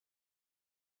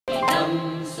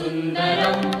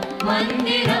सुन्दरं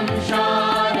मन्दिरं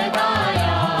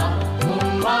शारदाया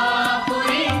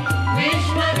Mumbapuri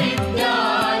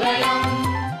विश्वविद्यालयम्।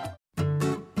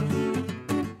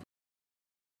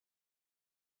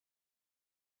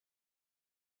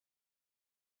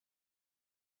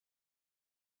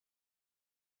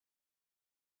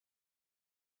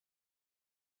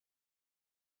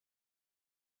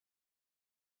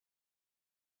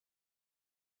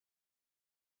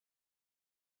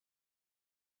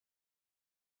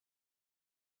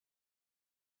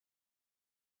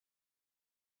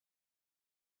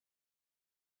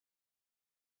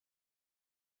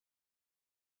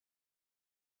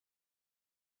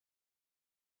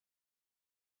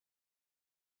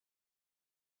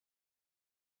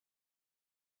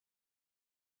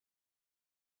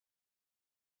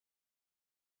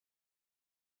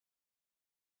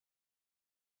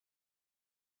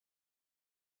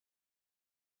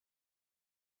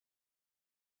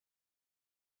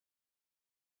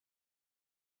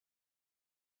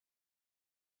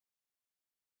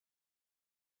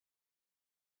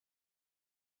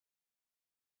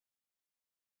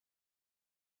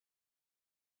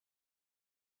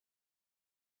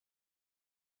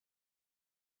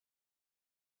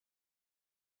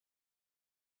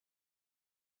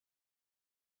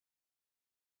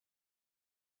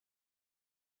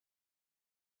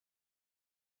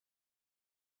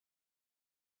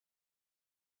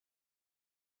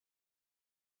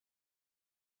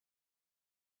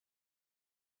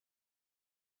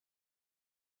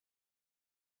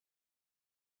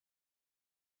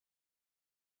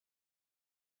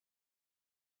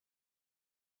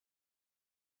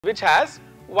 Which has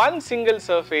one single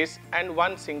surface and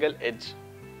one single edge.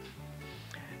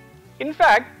 In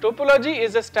fact, topology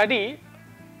is a study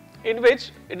in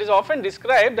which it is often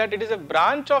described that it is a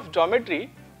branch of geometry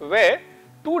where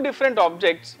two different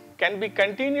objects can be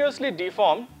continuously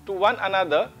deformed to one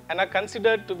another and are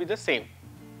considered to be the same.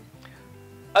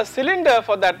 A cylinder,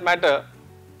 for that matter,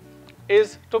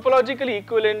 is topologically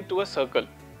equivalent to a circle.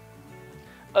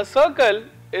 A circle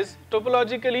is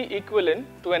topologically equivalent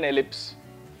to an ellipse,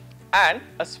 and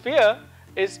a sphere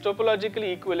is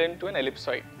topologically equivalent to an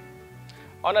ellipsoid.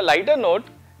 On a lighter note,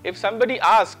 if somebody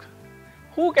asks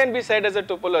who can be said as a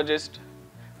topologist,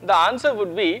 the answer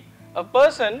would be a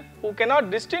person who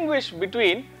cannot distinguish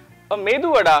between a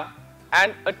medu vada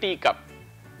and a teacup.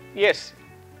 Yes,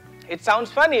 it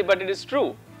sounds funny, but it is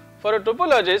true. For a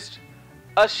topologist,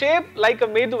 a shape like a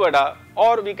medu vada,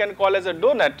 or we can call as a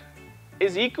donut,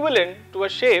 is equivalent to a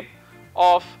shape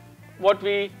of what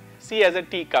we see as a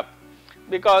teacup,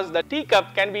 because the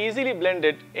teacup can be easily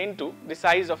blended into the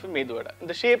size of a medu vada,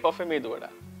 the shape of a medu vada.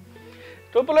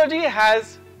 Topology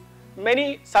has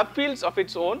many subfields of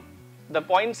its own: the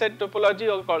point set topology,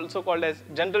 or also called as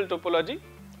general topology,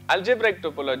 algebraic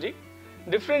topology,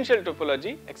 differential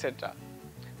topology, etc.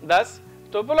 Thus,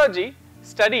 topology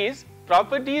studies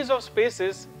properties of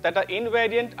spaces that are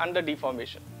invariant under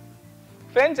deformation.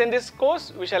 Friends, in this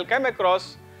course we shall come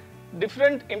across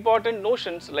different important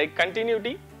notions like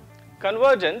continuity,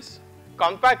 convergence,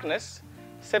 compactness,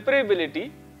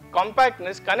 separability,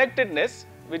 compactness, connectedness,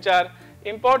 which are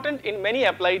important in many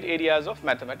applied areas of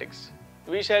mathematics.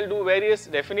 We shall do various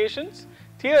definitions,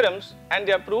 theorems and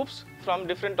their proofs from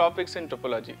different topics in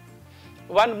topology.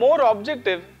 One more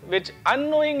objective which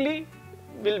unknowingly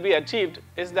will be achieved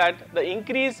is that the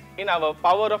increase in our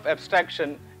power of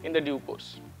abstraction in the due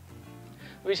course.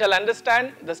 We shall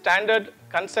understand the standard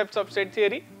concepts of set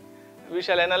theory. We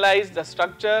shall analyze the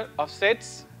structure of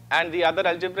sets and the other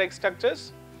algebraic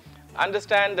structures,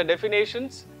 understand the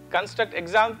definitions, construct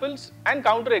examples and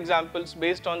counter examples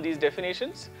based on these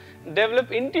definitions,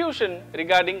 develop intuition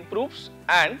regarding proofs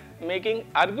and making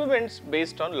arguments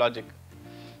based on logic.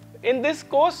 In this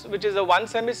course, which is a 1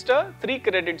 semester 3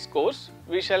 credits course,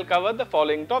 we shall cover the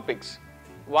following topics: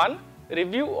 1.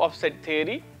 Review of set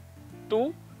theory,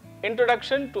 2.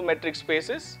 Introduction to metric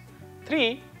spaces,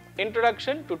 3.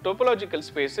 Introduction to topological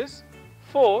spaces,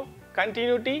 4.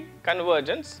 Continuity,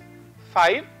 convergence,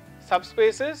 5.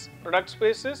 Subspaces, product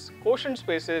spaces, quotient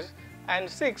spaces, and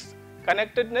 6.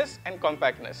 Connectedness and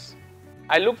compactness.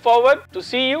 I look forward to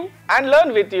see you and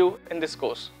learn with you in this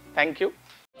course. Thank you.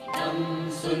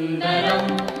 सुन्दरं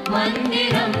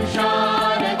मन्दिरं